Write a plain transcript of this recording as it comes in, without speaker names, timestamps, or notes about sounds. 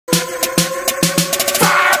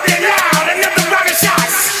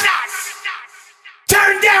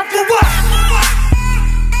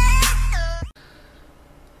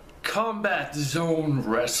Combat Zone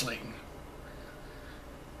Wrestling.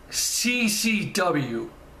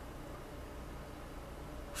 CZW.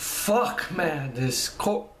 Fuck, man, this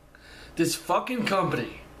fucking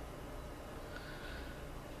company.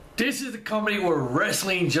 This is the company where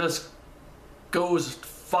wrestling just goes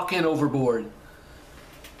fucking overboard.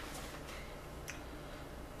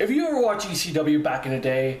 If you ever watched ECW back in the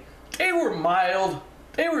day, they were mild.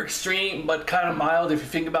 They were extreme, but kind of mild if you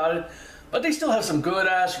think about it. But they still have some good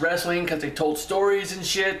ass wrestling because they told stories and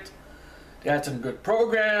shit. They had some good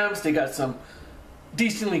programs. They got some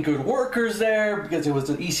decently good workers there because it was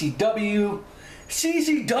an ECW.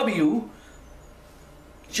 CZW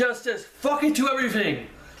just says fuck it to everything.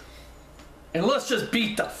 And let's just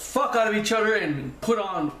beat the fuck out of each other and put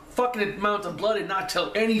on fucking amounts of blood and not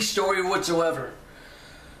tell any story whatsoever.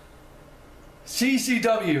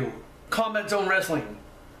 CZW, Combat Zone Wrestling.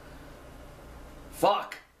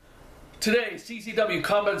 Fuck. Today, CZW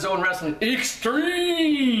Combat Zone Wrestling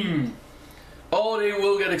Extreme! Oh, they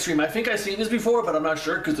will get extreme. I think I've seen this before, but I'm not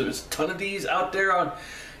sure because there's a ton of these out there on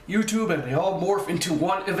YouTube and they all morph into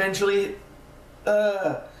one eventually.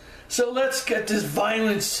 So let's get this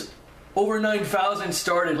violence over 9,000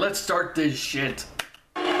 started. Let's start this shit.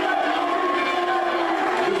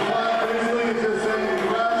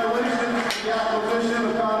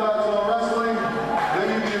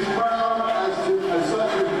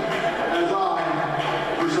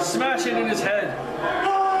 Smash it in his head.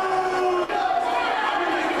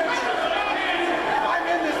 I'm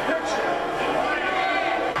in this picture.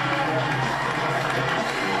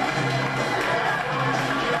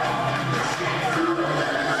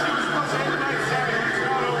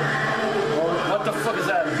 What the fuck is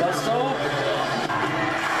that? A buzzsaw?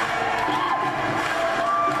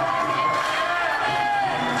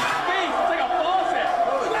 It's like a faucet.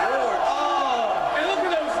 Oh, Lord. Oh, and look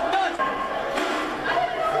at those nuts.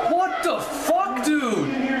 What the fuck, dude?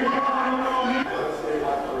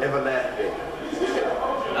 Everlasting.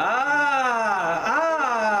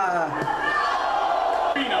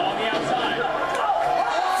 Reno on the outside.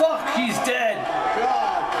 Fuck, he's dead.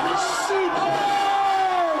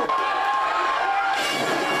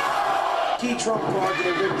 Key trump card to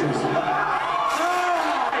the victors.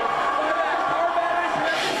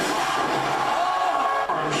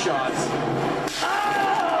 Arm shots.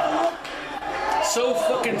 So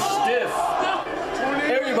fucking stiff.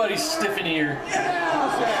 Everybody's stiff in here.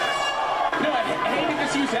 No, I hate to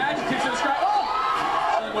just use adjectives to describe. Oh!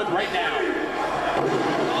 With right now.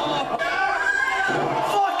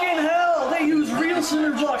 Fucking hell, they use real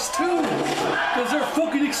cinder blocks too. Because they're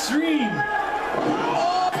fucking extreme.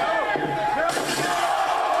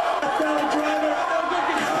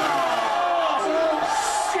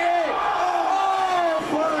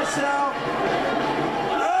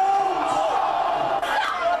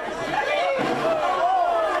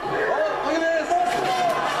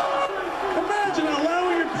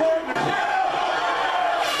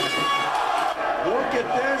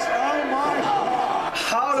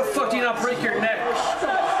 How the fuck do you not break your neck?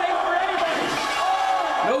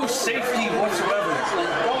 No safety whatsoever.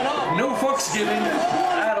 No fucks given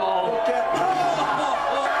at all.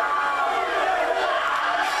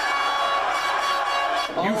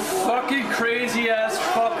 You fucking crazy ass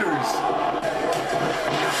fuckers.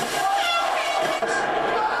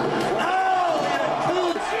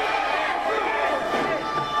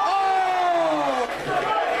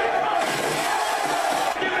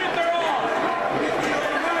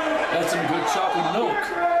 That's some good chocolate milk.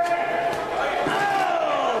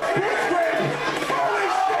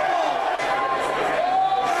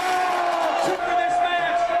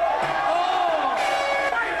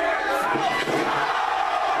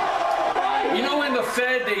 You know in the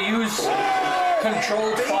Fed they use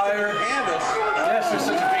controlled fire? Yes, there's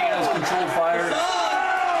such a thing as controlled fire.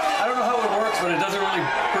 I don't know how it works, but it doesn't really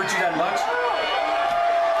hurt you that much.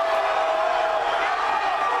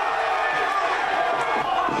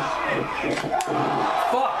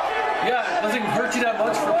 Fuck. Yeah, it doesn't hurt you that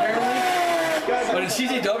much apparently. But in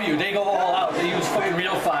CZW, they go all out. They use fucking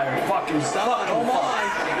real fire. Fucking fuck. Oh my.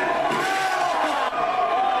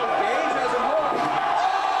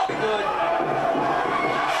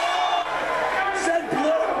 Set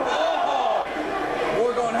blood. Oh.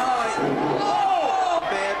 We're going high. Oh.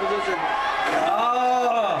 Bad position.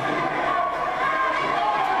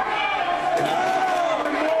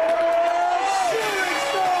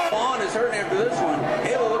 Vaughn is hurting after this one.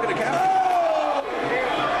 Halo, look at the camera.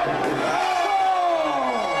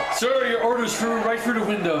 Sir, your order's through right through the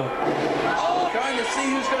window. Oh, trying to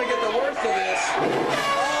see who's going to get the worst of this.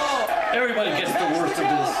 Oh. Everybody gets the worst of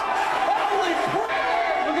this. Holy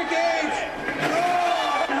crap. Look at Gage.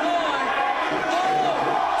 Oh,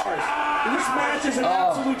 is an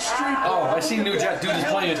absolute street. Oh, I seen New Jack do this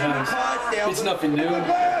plenty of times. It's nothing new. Countered.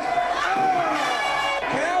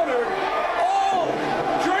 Oh,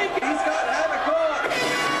 drink. He's got Havoc on.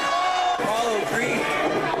 Follow Green.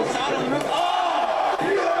 It's out on the move. Oh.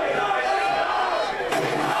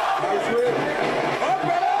 Nice whip.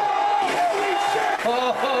 Holy shit.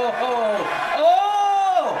 Oh, oh, oh,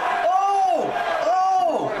 oh, oh,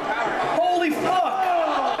 oh, holy fuck.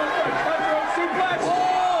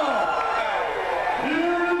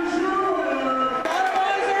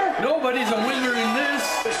 Nobody's a winner in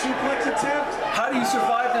this. The suplex attempt. How do you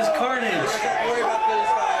survive this carnage? Don't worry about this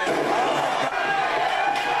guy.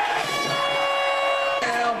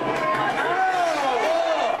 Damn.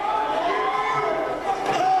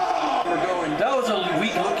 We're going. That was a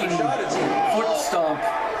weak-looking foot stomp.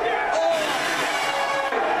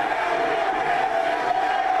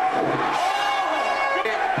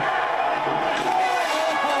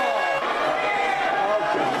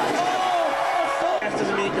 That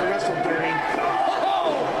doesn't mean you can wrestle dirty.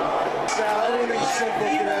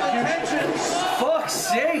 Fuck's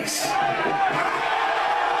sakes.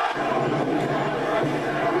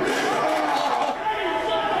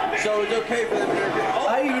 So it's okay for them to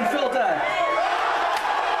I even felt that.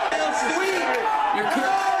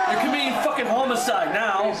 You're committing fucking homicide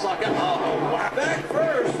now. Back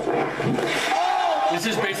first. This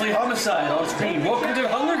is basically homicide on screen. Welcome to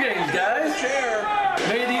Hunger Games, guys. Chair.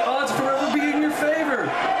 May the odds forever be in your favor.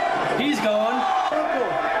 He's gone.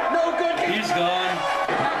 No good. He's gone.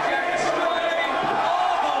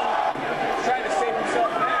 Trying to save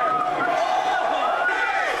himself there.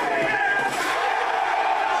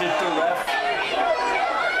 Hit the ref.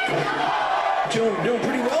 Doing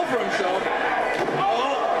pretty well for himself.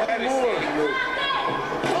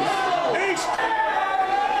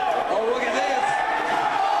 Oh, look at this.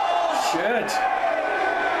 Shit.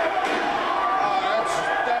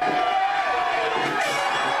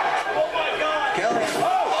 Kelly.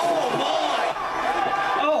 Oh my.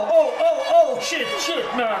 Oh, shit,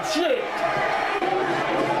 man, shit.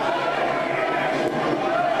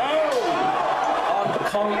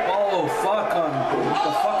 Oh, fuck, on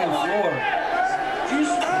the fucking floor.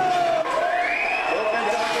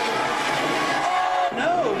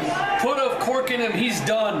 No. Put a cork in him, he's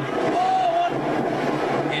done.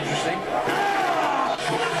 Interesting.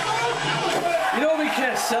 You know we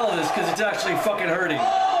can't sell this because it's actually fucking hurting.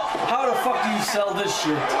 How the fuck do you sell this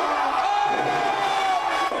shit?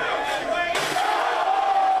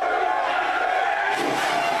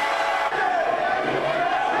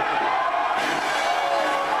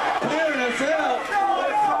 Clearing us out.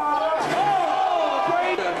 Oh,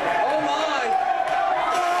 Brayden. Oh my.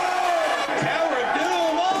 Tower of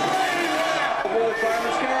Doom. Oh, boy,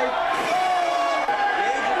 Farmer's Cave.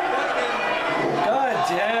 Gage is fighting. God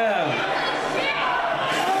damn.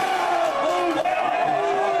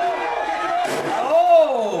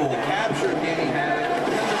 Oh! Captured Danny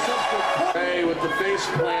Havoc. Hey, with the face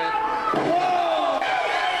plant.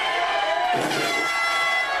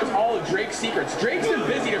 It's all of Drake's secrets. Drake's been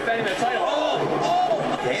busy defending the title.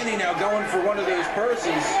 Danny now going for one of those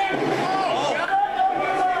purses.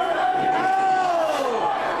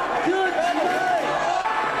 Good tonight.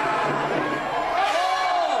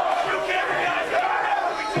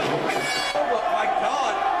 Oh my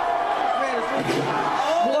God. Man,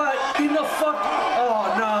 What in the fuck?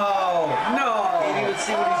 Oh, no. can't even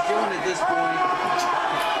see what he's doing at this point.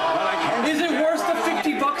 Is it worth the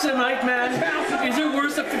 $50 a night, man? Is it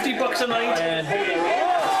worth the $50 a night? And hold it.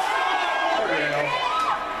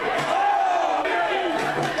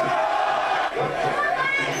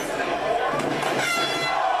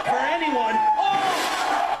 For anyone.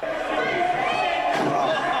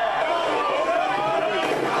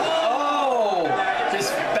 Oh! His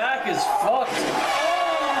back is fucked.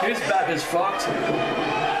 His back is fucked.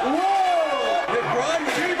 Whoa! Big run,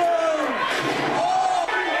 rebound.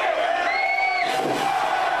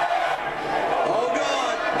 Oh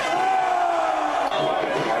God.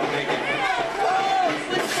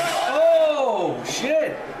 Oh,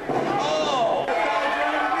 shit.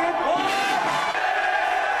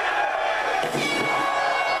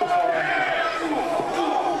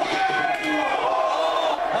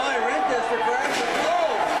 High rent district for action.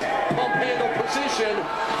 Pump handle position.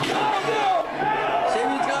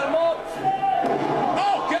 Sabian's got him up.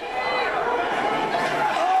 Oh, good.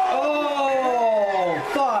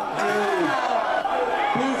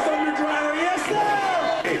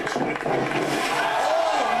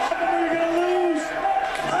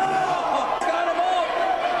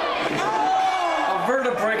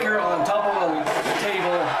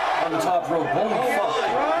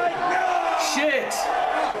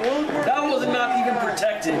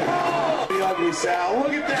 me, Sal.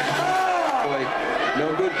 Look at that. Oh! Boy,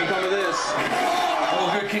 no good can come of this.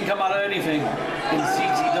 No good can come out of anything in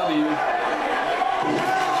CZW.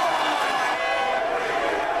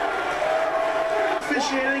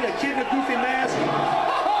 Officiating, a kid in a goofy mask.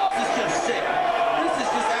 This is just sick. This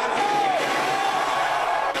is just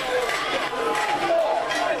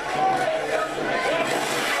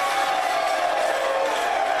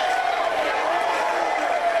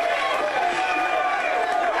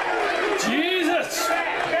Jesus!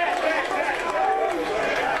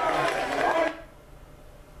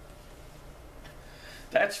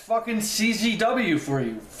 That's fucking CZW for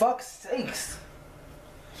you. Fuck's sakes.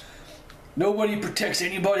 Nobody protects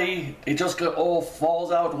anybody. It just all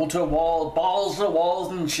falls out onto a wall, balls to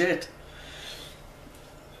walls and shit.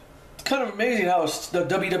 It's kind of amazing how the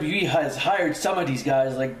WWE has hired some of these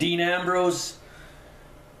guys, like Dean Ambrose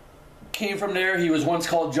came from there. He was once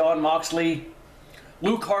called John Moxley.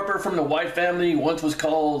 Luke Harper from the White family once was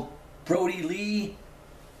called Brody Lee.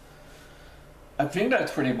 I think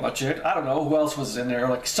that's pretty much it. I don't know who else was in there.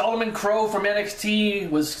 Like Solomon Crow from NXT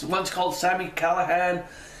was once called Sami Callihan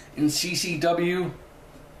in CCW.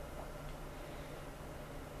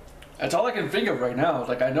 That's all I can think of right now.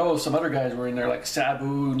 Like I know some other guys were in there, like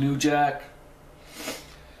Sabu, New Jack.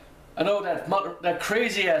 I know that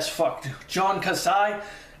crazy ass fuck John Kasai.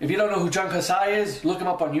 If you don't know who John Kasai is, look him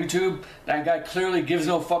up on YouTube. That guy clearly gives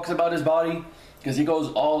no fucks about his body because he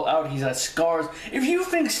goes all out. He has scars. If you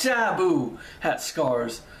think Sabu had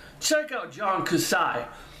scars, check out John Kasai.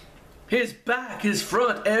 His back, his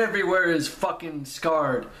front, everywhere is fucking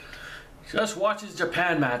scarred. Just watch his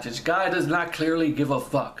Japan matches. Guy does not clearly give a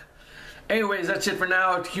fuck. Anyways, that's it for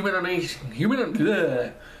now. That's what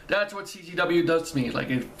CZW does to me. Like,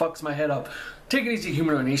 it fucks my head up. Take it easy,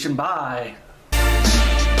 Human Nation. Bye.